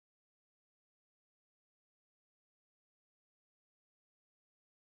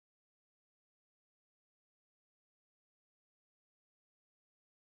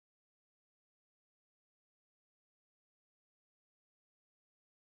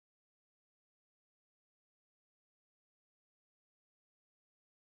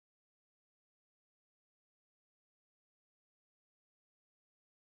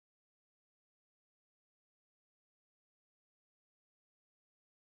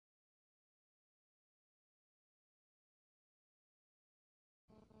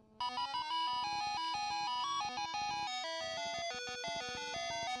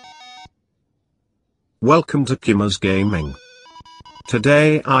Welcome to Kumar's Gaming.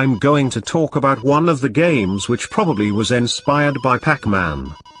 Today I'm going to talk about one of the games which probably was inspired by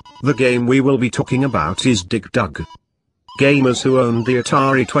Pac-Man. The game we will be talking about is Dig Dug. Gamers who owned the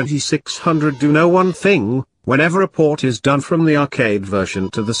Atari 2600 do know one thing: whenever a port is done from the arcade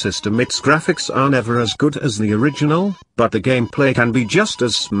version to the system, its graphics are never as good as the original, but the gameplay can be just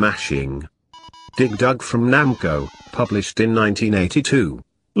as smashing. Dig Dug from Namco, published in 1982,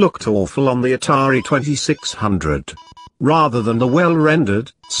 looked awful on the Atari 2600. Rather than the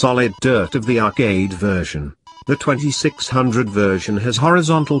well-rendered, solid dirt of the arcade version, the 2600 version has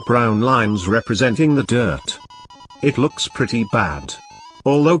horizontal brown lines representing the dirt. It looks pretty bad.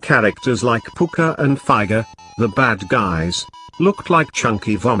 Although characters like Puka and Figer, the bad guys, looked like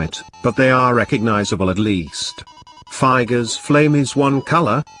chunky vomit, but they are recognizable at least. Figer's flame is one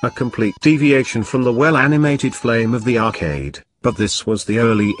color, a complete deviation from the well-animated flame of the arcade, but this was the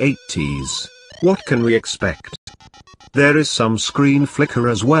early 80s. What can we expect? There is some screen flicker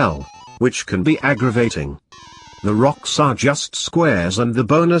as well, which can be aggravating. The rocks are just squares and the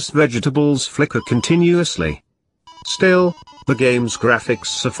bonus vegetables flicker continuously. Still, the game's graphics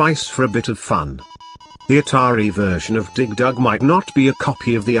suffice for a bit of fun. The Atari version of Dig Dug might not be a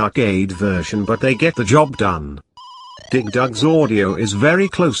copy of the arcade version, but they get the job done. Dig Dug's audio is very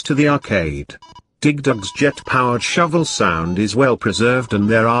close to the arcade. Dig Dug's jet-powered shovel sound is well preserved, and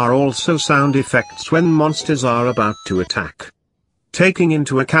there are also sound effects when monsters are about to attack. Taking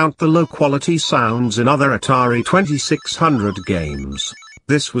into account the low-quality sounds in other Atari 2600 games,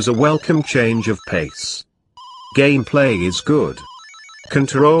 this was a welcome change of pace. Gameplay is good.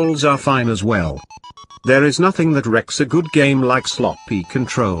 Controls are fine as well. There is nothing that wrecks a good game like sloppy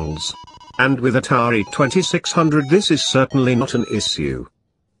controls. And with Atari 2600 this is certainly not an issue.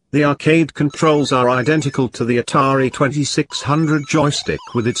 The arcade controls are identical to the Atari 2600 joystick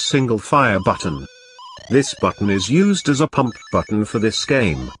with its single fire button. This button is used as a pump button for this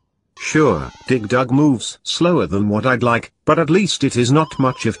game. Sure, Dig Dug moves slower than what I'd like, but at least it is not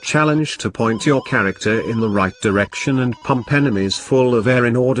much of a challenge to point your character in the right direction and pump enemies full of air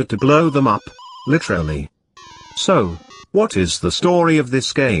in order to blow them up, literally. So, what is the story of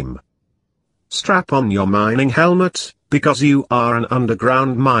this game? Strap on your mining helmet, because you are an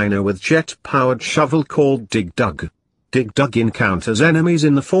underground miner with jet-powered shovel called Dig Dug. Dig Dug encounters enemies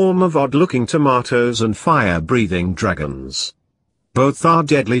in the form of odd-looking tomatoes and fire-breathing dragons. Both are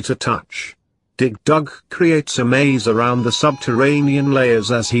deadly to touch. Dig Dug creates a maze around the subterranean layers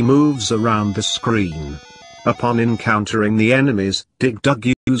as he moves around the screen. Upon encountering the enemies, Dig Dug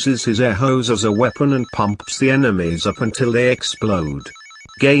uses his air hose as a weapon and pumps the enemies up until they explode.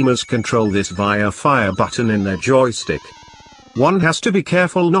 Gamers control this via fire button in their joystick. One has to be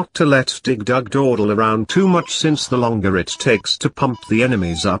careful not to let Dig Dug dawdle around too much, since the longer it takes to pump the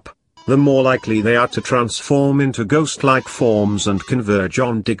enemies up, the more likely they are to transform into ghost-like forms and converge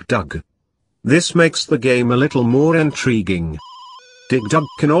on Dig Dug. This makes the game a little more intriguing. Dig Dug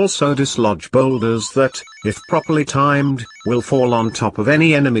can also dislodge boulders that, if properly timed, will fall on top of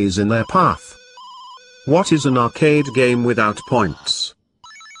any enemies in their path. What is an arcade game without points?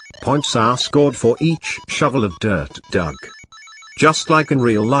 Points are scored for each shovel of dirt dug. Just like in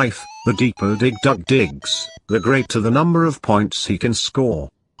real life, the deeper Dig Dug digs, the greater the number of points he can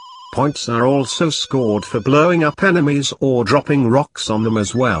score. Points are also scored for blowing up enemies or dropping rocks on them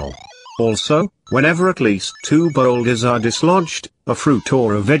as well. Also, whenever at least 2 boulders are dislodged, a fruit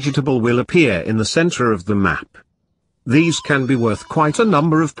or a vegetable will appear in the center of the map. These can be worth quite a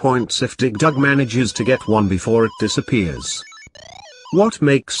number of points if Dig Dug manages to get one before it disappears. What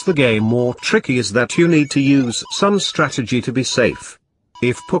makes the game more tricky is that you need to use some strategy to be safe.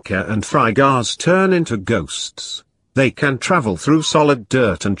 If Puka and Frigars turn into ghosts, they can travel through solid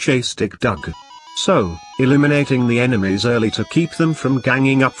dirt and chase Dig Dug. So, eliminating the enemies early to keep them from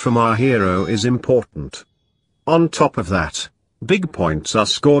ganging up from our hero is important. On top of that, big points are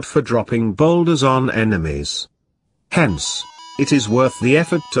scored for dropping boulders on enemies. Hence, it is worth the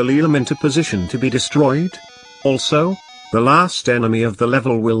effort to lure them into position to be destroyed. Also, the last enemy of the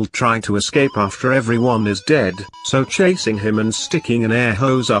level will try to escape after everyone is dead, so chasing him and sticking an air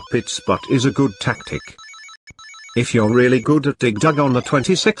hose up its butt is a good tactic. If you're really good at Dig Dug on the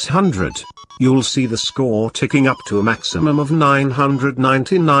 2600, you'll see the score ticking up to a maximum of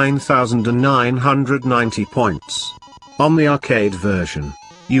 999,990 points. On the arcade version,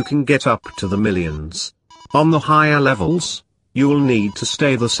 you can get up to the millions. On the higher levels, you'll need to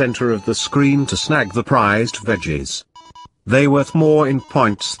stay the center of the screen to snag the prized veggies. They're worth more in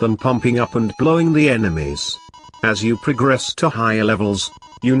points than pumping up and blowing the enemies. As you progress to higher levels,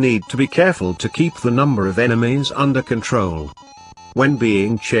 you need to be careful to keep the number of enemies under control. When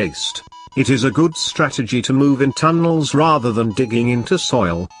being chased, It is a good strategy to move in tunnels rather than digging into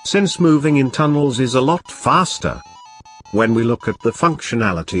soil, since moving in tunnels is a lot faster. When we look at the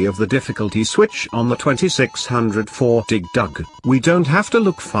functionality of the difficulty switch on the 2600 for Dig Dug, we don't have to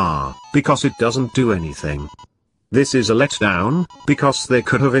look far, because it doesn't do anything. This is a letdown, because they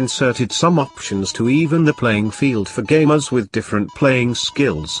could have inserted some options to even the playing field for gamers with different playing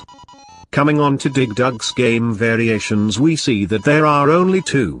skills. Coming on to Dig Dug's game variations, we see that there are only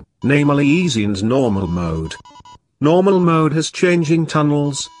two, namely Easy and Normal mode. Normal mode has changing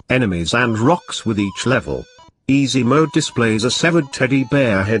tunnels, enemies and rocks with each level. Easy mode displays a severed teddy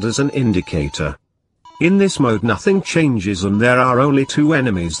bear head as an indicator. In this mode nothing changes and there are only two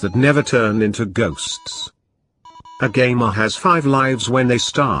enemies that never turn into ghosts. A gamer has 5 lives when they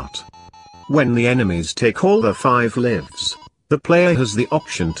start. When the enemies take all their 5 lives, the player has the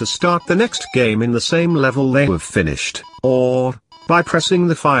option to start the next game in the same level they have finished, or, by pressing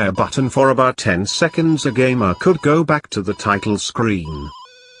the fire button for about 10 seconds, a gamer could go back to the title screen.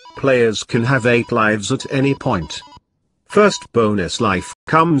 Players can have 8 lives at any point. First bonus life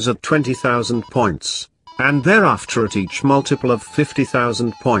comes at 20,000 points, and thereafter at each multiple of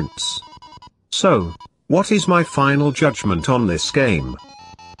 50,000 points. So, what is my final judgment on this game?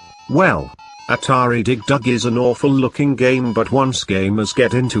 Well, Atari Dig Dug is an awful looking game, but once gamers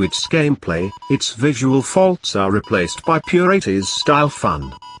get into its gameplay, its visual faults are replaced by pure 80s style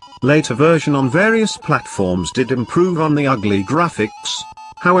fun. Later version on various platforms did improve on the ugly graphics.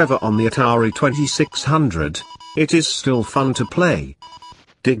 However, on the Atari 2600, it is still fun to play.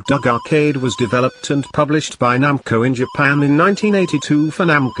 Dig Dug Arcade was developed and published by Namco in Japan in 1982 for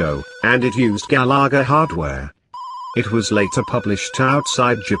Namco, and it used Galaga hardware. It was later published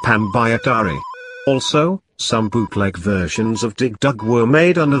outside Japan by Atari. Also, some bootleg versions of Dig Dug were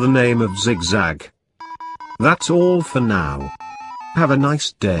made under the name of Zigzag. That's all for now. Have a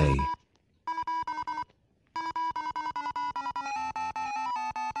nice day.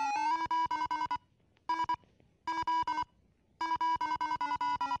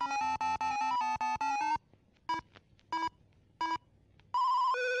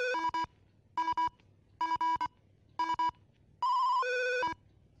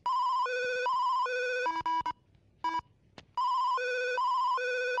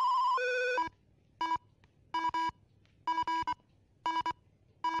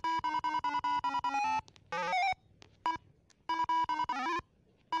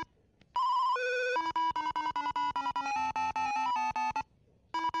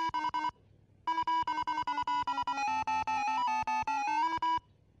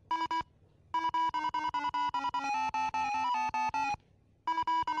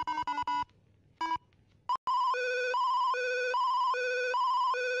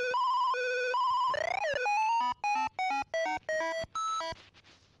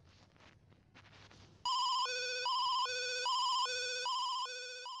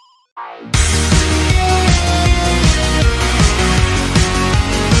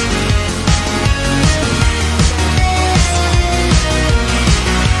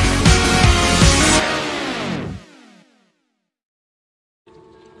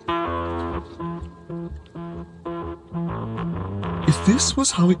 If this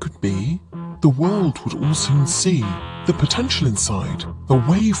was how it could be, the world would all soon see the potential inside, the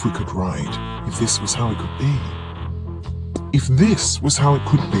wave we could ride, if this was how it could be. If this was how it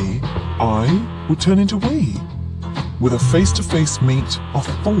could be, I would turn into we. With a face-to-face meet, our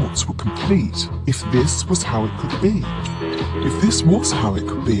thoughts were complete, if this was how it could be. If this was how it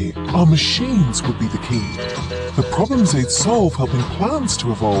could be, our machines would be the key. The problems they'd solve, helping plans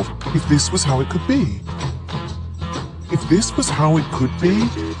to evolve, if this was how it could be. If this was how it could be,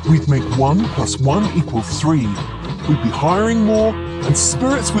 we'd make 1 + 1 = 3. We'd be hiring more, and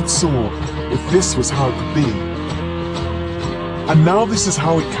spirits would soar, if this was how it could be. And now this is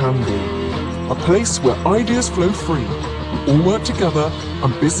how it can be. A place where ideas flow free. We all work together,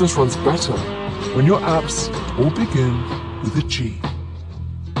 and business runs better, when your apps all begin with a G.